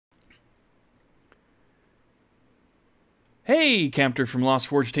Hey, Camper from Lost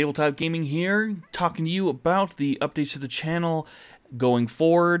Forge Tabletop Gaming here, talking to you about the updates to the channel going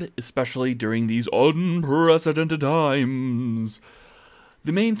forward, especially during these unprecedented times.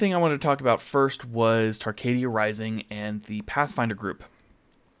 The main thing I wanted to talk about first was Tarcadia Rising and the Pathfinder group.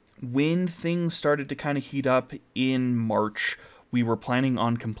 When things started to kind of heat up in March, we were planning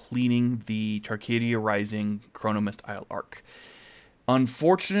on completing the Tarcadia Rising Chronomist Isle arc.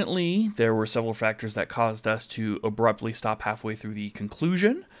 Unfortunately, there were several factors that caused us to abruptly stop halfway through the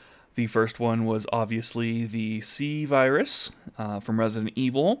conclusion. The first one was obviously the C virus from Resident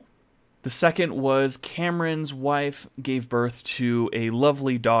Evil. The second was Cameron's wife gave birth to a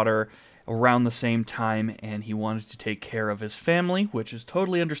lovely daughter around the same time, and he wanted to take care of his family, which is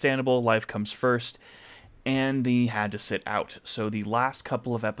totally understandable. Life comes first, and he had to sit out. So the last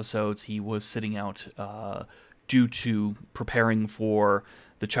couple of episodes, he was sitting out due to preparing for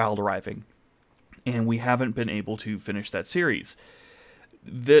the child arriving, and we haven't been able to finish that series.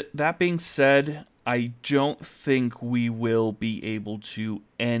 That being said, I don't think we will be able to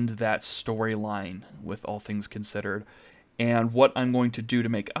end that storyline with all things considered, and what I'm going to do to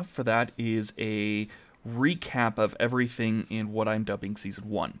make up for that is a recap of everything in what I'm dubbing Season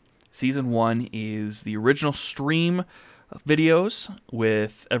 1. Season 1 is the original stream videos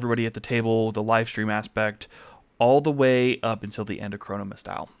with everybody at the table, the live stream aspect, all the way up until the end of Chronomist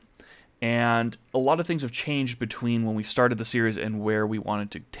Isle. And a lot of things have changed between when we started the series and where we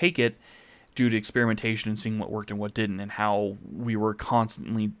wanted to take it due to experimentation and seeing what worked and what didn't, and how we were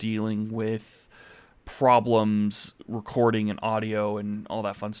constantly dealing with problems recording and audio and all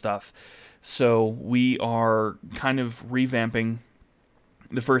that fun stuff. So we are kind of revamping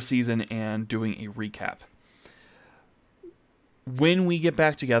the first season and doing a recap. When we get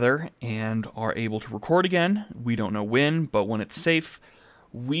back together and are able to record again, we don't know when, but when it's safe,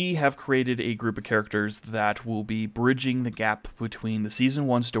 we have created a group of characters that will be bridging the gap between the Season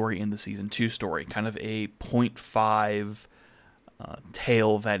 1 story and the Season 2 story. Kind of a 0.5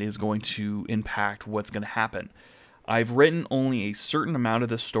 tale that is going to impact what's going to happen. I've written only a certain amount of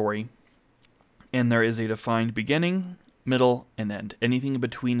this story, and there is a defined beginning, middle, and end. Anything in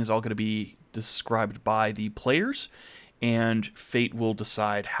between is all going to be described by the players, and fate will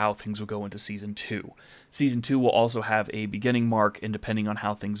decide how things will go into Season 2. Season 2 will also have a beginning mark, and depending on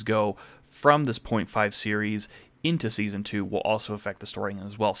how things go from this 0.5 series into Season 2 will also affect the story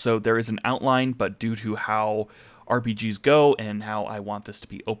as well. So there is an outline, but due to how RPGs go and how I want this to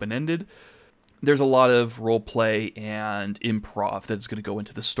be open-ended, there's a lot of roleplay and improv that's going to go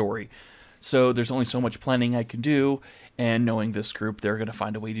into the story. So there's only so much planning I can do, and knowing this group, they're going to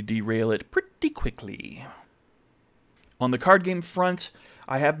find a way to derail it pretty quickly. On the card game front,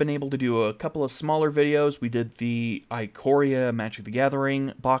 I have been able to do a couple of smaller videos. We did the Ikoria Magic the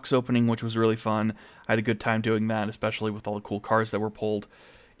Gathering box opening, which was really fun. I had a good time doing that, especially with all the cool cards that were pulled.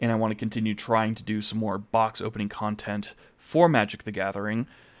 And I want to continue trying to do some more box opening content for Magic the Gathering,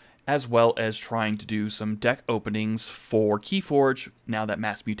 as well as trying to do some deck openings for Keyforge, now that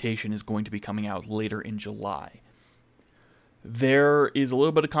Mass Mutation is going to be coming out later in July. There is a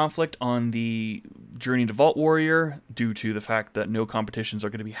little bit of conflict on the Journey to Vault Warrior due to the fact that no competitions are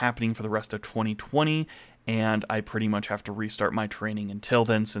going to be happening for the rest of 2020, and I pretty much have to restart my training until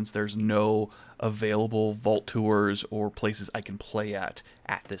then, since there's no available Vault Tours or places I can play at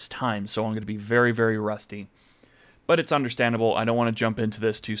this time. So I'm going to be very, very rusty. But it's understandable. I don't want to jump into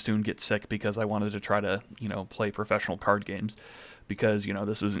this too soon, get sick, because I wanted to try to, play professional card games. Because,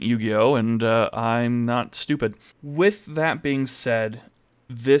 this isn't Yu-Gi-Oh! And I'm not stupid. With that being said,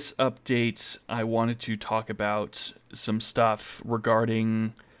 this update, I wanted to talk about some stuff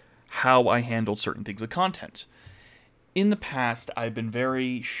regarding how I handled certain things of content. In the past, I've been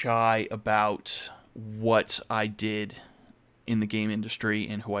very shy about what I did in the game industry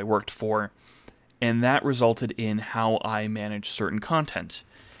and who I worked for, and that resulted in how I managed certain content.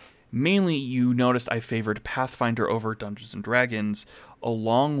 Mainly, you noticed I favored Pathfinder over Dungeons & Dragons,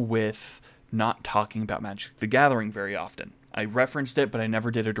 along with not talking about Magic the Gathering very often. I referenced it, but I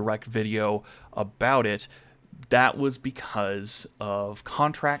never did a direct video about it. That was because of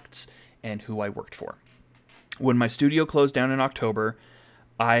contracts and who I worked for. When my studio closed down in October,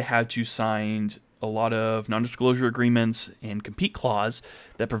 I had to sign a lot of non-disclosure agreements and compete clause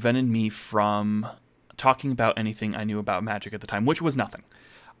that prevented me from talking about anything I knew about Magic at the time, which was nothing.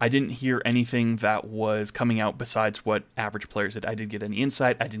 I didn't hear anything that was coming out besides what average players did. I didn't get any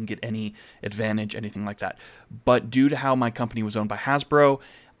insight. I didn't get any advantage, anything like that. But due to how my company was owned by Hasbro,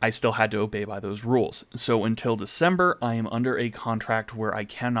 I still had to obey by those rules. So until December, I am under a contract where I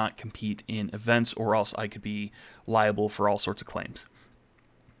cannot compete in events, or else I could be liable for all sorts of claims.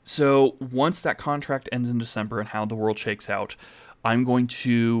 So once that contract ends in December and how the world shakes out, I'm going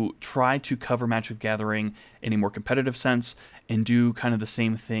to try to cover Magic the Gathering in a more competitive sense and do kind of the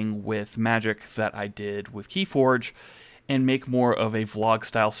same thing with Magic that I did with Keyforge and make more of a vlog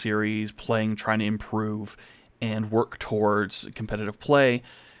style series, playing, trying to improve and work towards competitive play.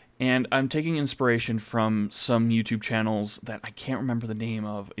 And I'm taking inspiration from some YouTube channels that I can't remember the name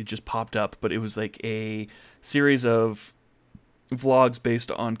of. It just popped up, but it was like a series of vlogs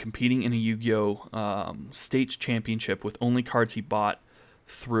based on competing in a Yu-Gi-Oh! States championship with only cards he bought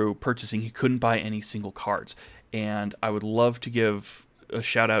through purchasing. He couldn't buy any single cards. And I would love to give a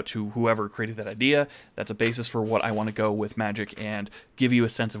shout out to whoever created that idea. That's a basis for what I want to go with Magic and give you a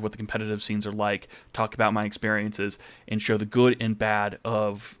sense of what the competitive scenes are like, talk about my experiences, and show the good and bad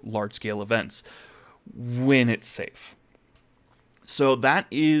of large-scale events when it's safe. So that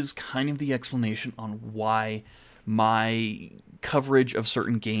is kind of the explanation on why my coverage of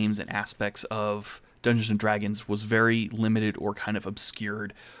certain games and aspects of Dungeons & Dragons was very limited or kind of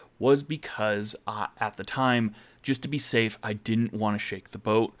obscured, was because at the time, just to be safe, I didn't want to shake the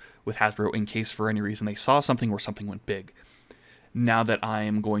boat with Hasbro in case for any reason they saw something where something went big. Now that I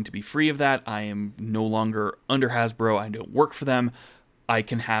am going to be free of that, I am no longer under Hasbro, I don't work for them, I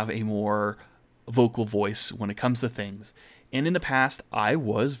can have a more vocal voice when it comes to things. And in the past, I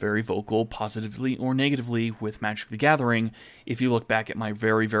was very vocal, positively or negatively, with Magic the Gathering. If you look back at my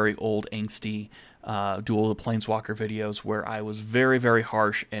very, very old, angsty Duel of the Planeswalker videos, where I was very, very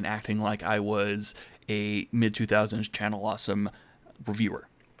harsh and acting like I was a mid-2000s Channel Awesome reviewer,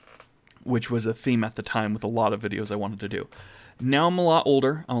 which was a theme at the time with a lot of videos I wanted to do. Now I'm a lot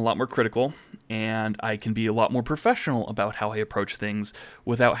older, I'm a lot more critical, and I can be a lot more professional about how I approach things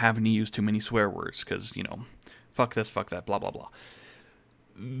without having to use too many swear words, because, you know, fuck this, fuck that, blah, blah, blah.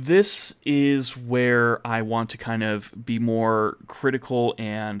 This is where I want to kind of be more critical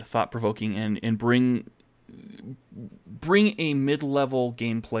and thought-provoking and bring a mid-level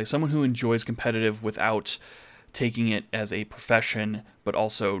gameplay, someone who enjoys competitive without taking it as a profession, but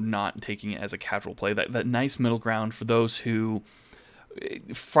also not taking it as a casual play. That nice middle ground for those who...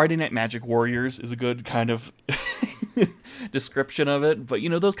 Friday Night Magic Warriors is a good kind of description of it, but you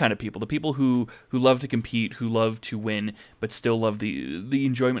know, those kind of people, the people who love to compete, who love to win, but still love the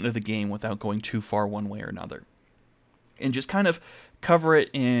enjoyment of the game without going too far one way or another. And just kind of cover it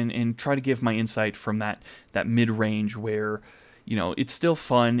and try to give my insight from that mid-range where, you know, it's still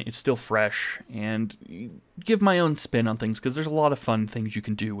fun, it's still fresh, and give my own spin on things, because there's a lot of fun things you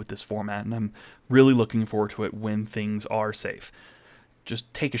can do with this format, and I'm really looking forward to it when things are safe.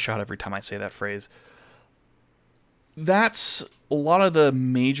 Just take a shot every time I say that phrase. That's a lot of the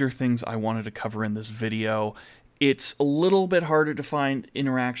major things I wanted to cover in this video. It's a little bit harder to find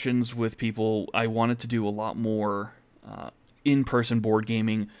interactions with people. I wanted to do a lot more in-person board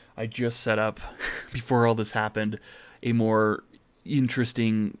gaming. I just set up, before all this happened, a more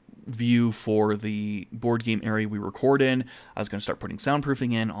interesting view for the board game area we record in. I was going to start putting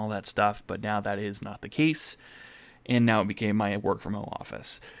soundproofing in, all that stuff, but now that is not the case. And now it became my work from home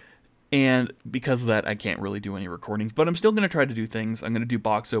office. And because of that, I can't really do any recordings, but I'm still going to try to do things. I'm going to do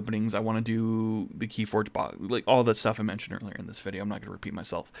box openings. I want to do the Keyforge box, like all that stuff I mentioned earlier in this video. I'm not going to repeat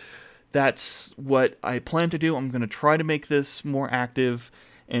myself. That's what I plan to do. I'm going to try to make this more active.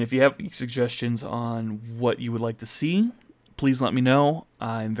 And if you have any suggestions on what you would like to see, please let me know.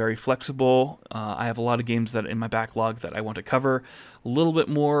 I'm very flexible. I have a lot of games that in my backlog that I want to cover. A little bit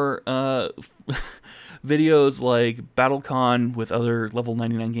more videos like BattleCon with other level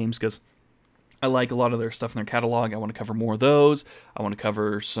 99 games, because I like a lot of their stuff in their catalog. I want to cover more of those. I want to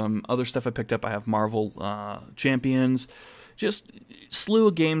cover some other stuff I picked up. I have Marvel Champions. Just slew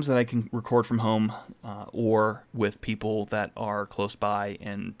of games that I can record from home or with people that are close by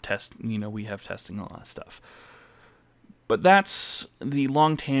and test. You know, we have testing and all that stuff. But that's the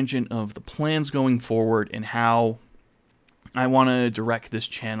long tangent of the plans going forward and how I want to direct this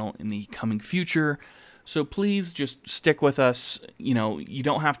channel in the coming future. So please just stick with us. You know, you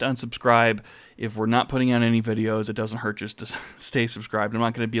don't have to unsubscribe if we're not putting out any videos. It doesn't hurt just to stay subscribed. I'm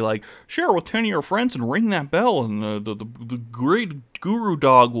not going to be like, share with 10 of your friends and ring that bell, and the great guru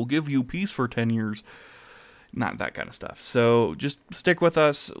dog will give you peace for 10 years. Not that kind of stuff. So just stick with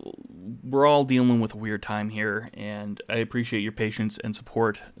us. We're all dealing with a weird time here, and I appreciate your patience and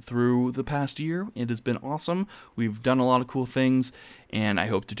support through the past year. It has been awesome. We've done a lot of cool things, and I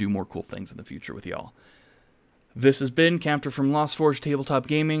hope to do more cool things in the future with y'all. This has been Captor from Lost Forge Tabletop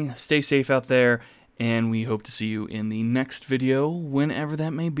Gaming. Stay safe out there, and we hope to see you in the next video, whenever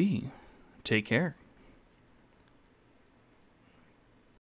that may be. Take care.